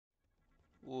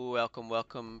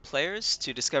Welcome players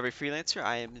to Discovery Freelancer.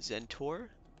 I am Zentor,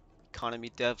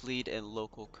 Economy Dev Lead and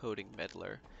Local Coding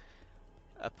Meddler.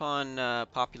 Upon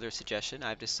popular suggestion,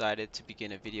 I've decided to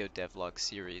begin a video devlog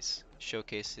series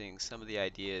showcasing some of the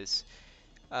ideas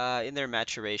in their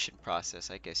maturation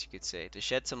process, I guess you could say, to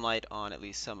shed some light on at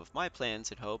least some of my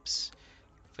plans and hopes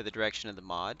for the direction of the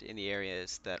mod in the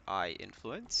areas that I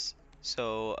influence.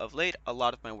 So of late, a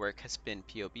lot of my work has been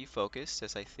POB focused,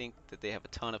 as I think that they have a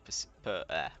ton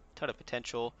of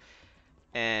potential,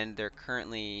 and they're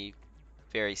currently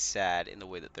very sad in the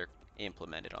way that they're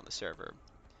implemented on the server.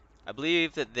 I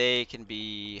believe that they can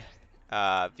be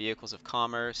vehicles of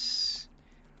commerce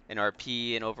and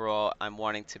RP, and overall, I'm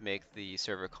wanting to make the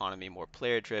server economy more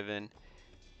player-driven,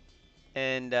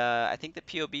 and I think that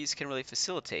POBs can really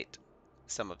facilitate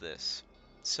some of this.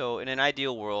 So in an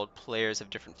ideal world, players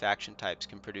of different faction types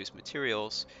can produce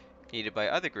materials needed by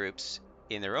other groups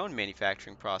in their own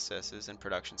manufacturing processes and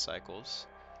production cycles,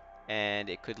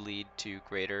 and it could lead to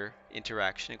greater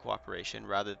interaction and cooperation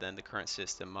rather than the current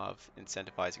system of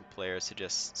incentivizing players to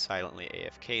just silently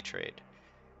AFK trade.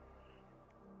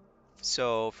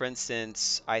 So, for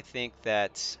instance, I think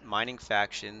that mining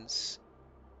factions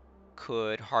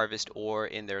could harvest ore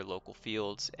in their local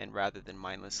fields, and rather than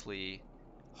mindlessly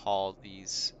haul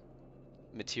these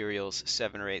materials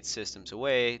 7 or 8 systems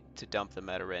away to dump them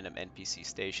at a random NPC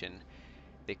station,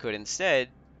 they could instead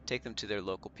take them to their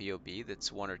local POB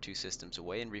that's 1 or 2 systems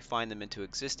away and refine them into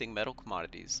existing metal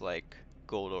commodities like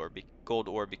gold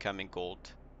ore becoming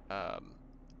gold, um,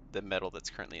 the metal that's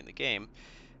currently in the game,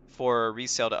 for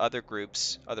resale to other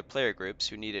groups, other player groups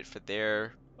who need it for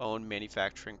their own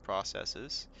manufacturing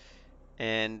processes.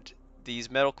 And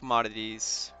these metal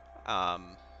commodities,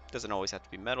 um, doesn't always have to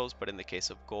be metals, but in the case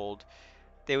of gold,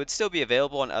 they would still be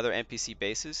available on other NPC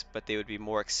bases, but they would be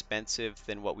more expensive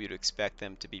than what we would expect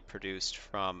them to be produced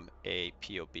from a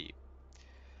POB.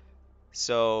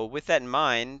 So with that in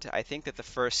mind, I think that the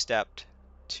first step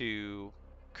to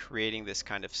creating this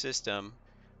kind of system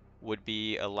would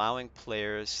be allowing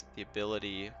players the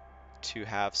ability to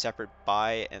have separate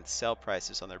buy and sell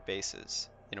prices on their bases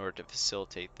in order to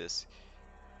facilitate this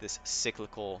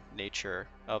cyclical nature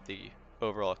of the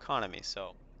overall economy.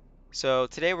 So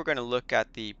today we're going to look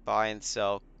at the buy and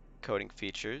sell coding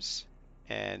features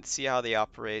and see how they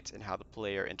operate and how the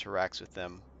player interacts with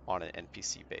them on an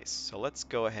NPC base. So let's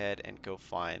go ahead and go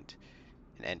find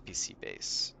an NPC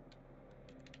base.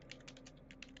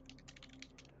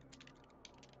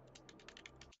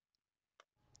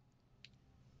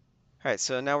 All right,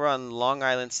 so now we're on Long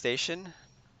Island Station,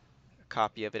 a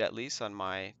copy of it at least on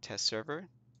my test server,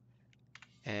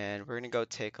 and we're going to go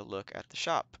take a look at the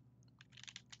shop.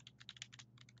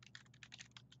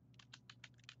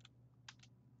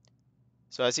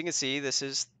 So as you can see, this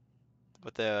is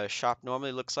what the shop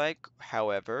normally looks like.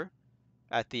 However,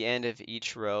 at the end of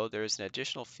each row, there's an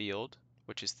additional field,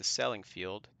 which is the selling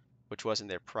field, which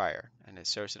wasn't there prior, and it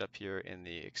shows it up here in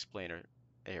the explainer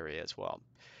area as well.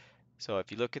 So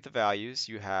if you look at the values,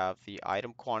 you have the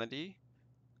item quantity,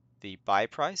 the buy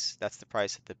price, that's the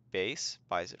price that the base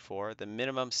buys it for, the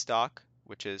minimum stock,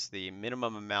 which is the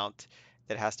minimum amount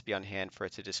that has to be on hand for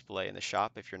it to display in the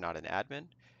shop if you're not an admin,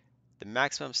 the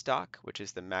maximum stock, which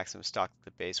is the maximum stock that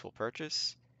the base will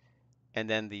purchase, and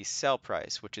then the sell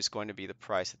price, which is going to be the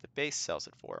price that the base sells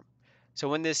it for. So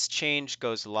when this change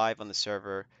goes live on the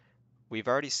server, we've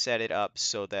already set it up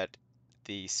so that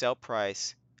the sell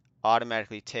price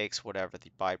automatically takes whatever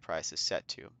the buy price is set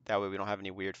to. That way we don't have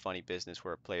any weird funny business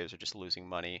where players are just losing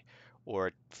money or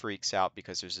it freaks out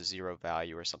because there's a 0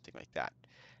 value or something like that.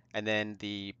 And then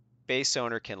the base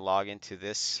owner can log into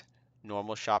this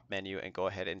normal shop menu and go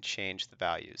ahead and change the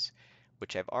values,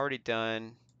 which I've already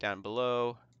done down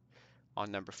below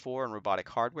on number 4 on robotic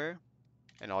hardware.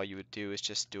 And all you would do is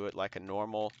just do it like a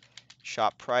normal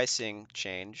shop pricing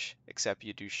change, except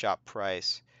you do shop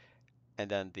price and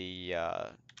then the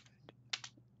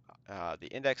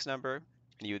index number,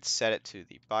 and you would set it to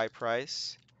the buy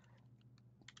price,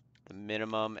 the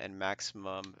minimum and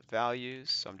maximum values.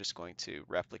 So I'm just going to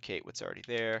replicate what's already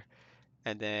there,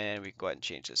 and then we can go ahead and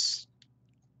change this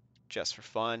just for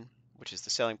fun, which is the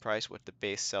selling price, what the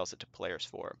base sells it to players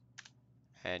for,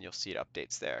 and you'll see it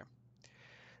updates there.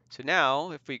 So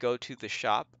now if we go to the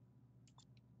shop,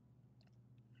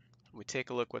 we take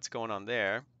a look what's going on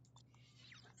there,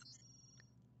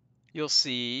 you'll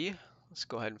see, let's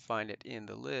go ahead and find it in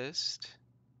the list.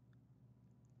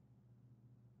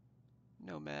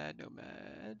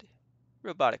 Nomad,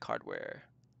 robotic hardware.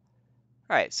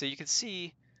 All right, so you can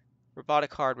see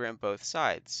robotic hardware on both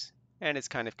sides, and it's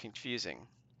kind of confusing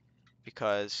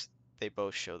because they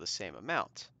both show the same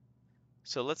amount.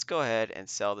 So let's go ahead and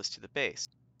sell this to the base.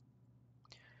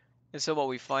 And so what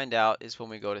we find out is when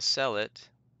we go to sell it,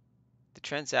 the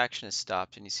transaction is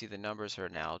stopped and you see the numbers are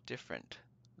now different.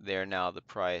 They're now the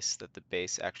price that the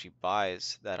base actually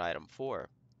buys that item for.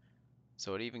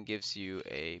 So it even gives you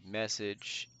a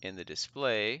message in the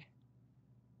display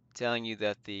telling you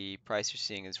that the price you're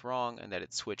seeing is wrong and that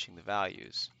it's switching the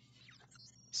values.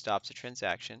 It stops the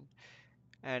transaction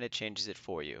and it changes it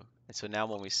for you. And so now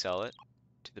when we sell it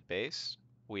to the base,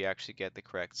 we actually get the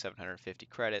correct 750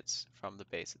 credits from the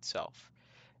base itself.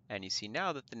 And you see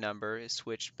now that the number is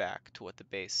switched back to what the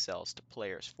base sells to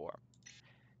players for.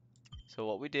 So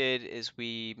what we did is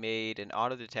we made an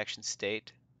auto detection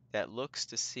state that looks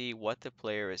to see what the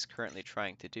player is currently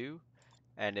trying to do,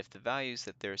 and if the values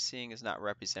that they're seeing is not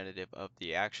representative of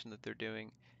the action that they're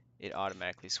doing, it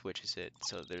automatically switches it.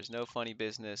 So there's no funny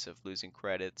business of losing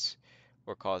credits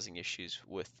or causing issues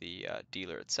with the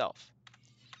dealer itself.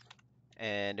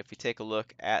 And if we take a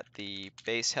look at the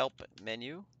base help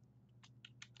menu,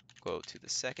 go to the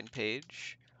second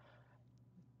page,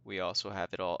 we also have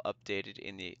it all updated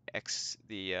in the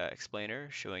explainer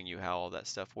showing you how all that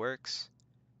stuff works.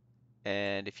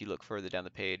 And if you look further down the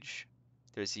page,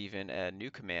 there's even a new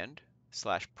command,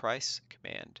 /price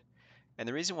command. And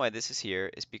the reason why this is here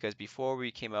is because before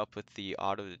we came up with the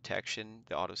auto detection,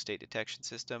 the auto state detection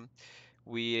system,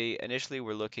 we initially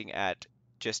were looking at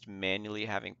just manually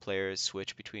having players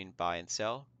switch between buy and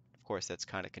sell. Of course, that's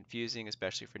kind of confusing,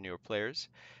 especially for newer players.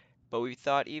 But we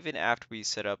thought even after we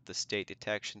set up the state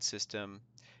detection system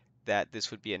that this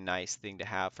would be a nice thing to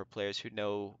have for players who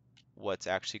know what's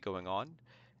actually going on.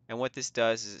 And what this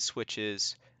does is it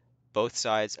switches both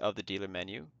sides of the dealer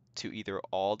menu to either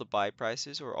all the buy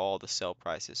prices or all the sell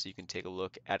prices. So you can take a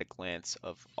look at a glance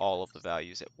of all of the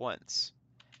values at once.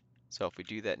 So if we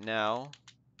do that now,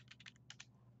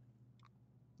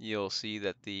 you'll see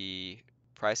that the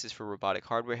prices for robotic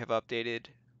hardware have updated.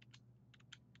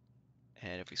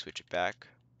 And if we switch it back,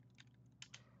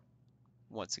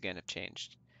 once again have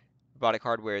changed. Robotic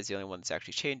hardware is the only one that's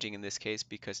actually changing in this case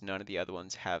because none of the other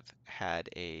ones have had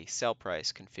a sell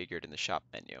price configured in the shop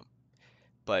menu.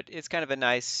 But it's kind of a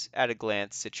nice at a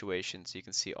glance situation so you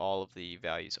can see all of the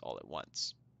values all at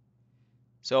once.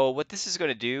 So what this is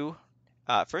going to do,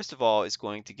 first of all, is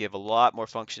going to give a lot more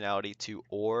functionality to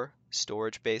ore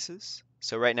storage bases.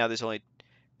 So right now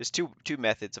there's two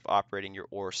methods of operating your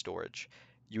ore storage.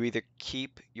 You either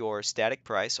keep your static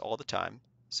price all the time,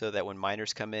 so that when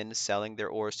miners come in selling their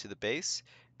ores to the base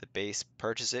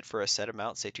purchases it for a set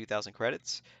amount, say 2,000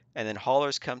 credits, and then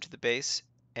haulers come to the base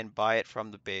and buy it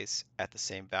from the base at the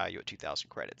same value at 2,000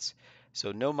 credits.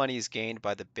 So no money is gained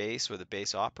by the base or the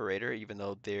base operator, even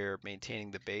though they're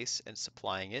maintaining the base and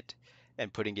supplying it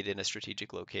and putting it in a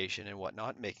strategic location and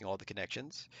whatnot, making all the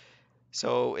connections.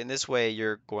 So in this way,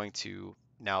 you're going to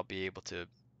now be able to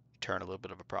turn a little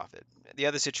bit of a profit. The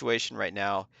other situation right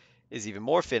now is even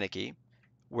more finicky,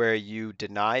 where you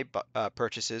deny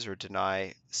purchases or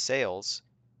deny sales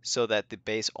so that the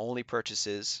base only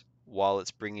purchases while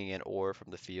it's bringing in ore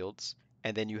from the fields,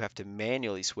 and then you have to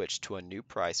manually switch to a new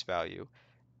price value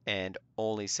and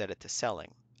only set it to selling.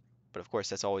 But of course,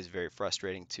 that's always very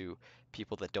frustrating to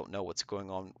people that don't know what's going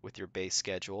on with your base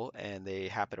schedule and they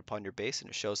happen upon your base and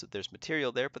it shows that there's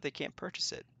material there, but they can't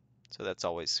purchase it. So that's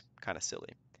always kind of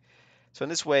silly. So in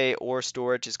this way, ore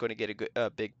storage is going to get a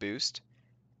big boost.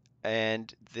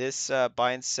 And this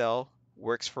buy and sell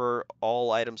works for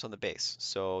all items on the base.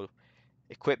 So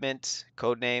equipment,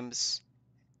 code names,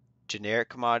 generic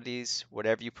commodities,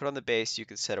 whatever you put on the base, you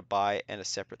can set a buy and a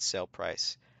separate sell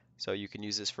price. So you can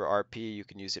use this for RP, you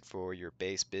can use it for your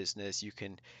base business, you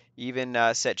can even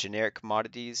set generic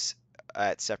commodities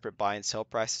at separate buy and sell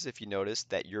prices if you notice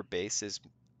that your base is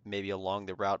maybe along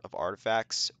the route of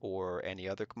artifacts or any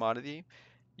other commodity.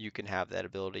 You can have that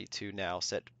ability to now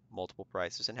set multiple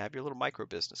prices and have your little micro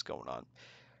business going on.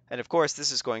 And of course,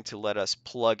 this is going to let us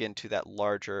plug into that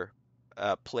larger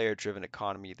player-driven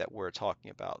economy that we're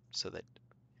talking about, so that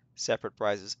separate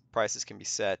prices can be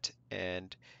set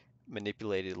and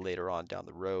manipulated later on down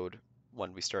the road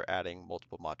when we start adding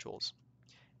multiple modules.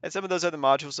 And some of those other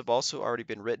modules have also already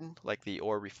been written, like the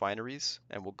ore refineries,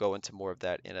 and we'll go into more of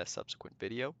that in a subsequent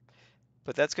video.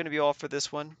 But that's going to be all for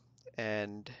this one.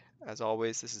 And as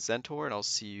always, this is Zentor, and I'll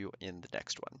see you in the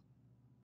next one.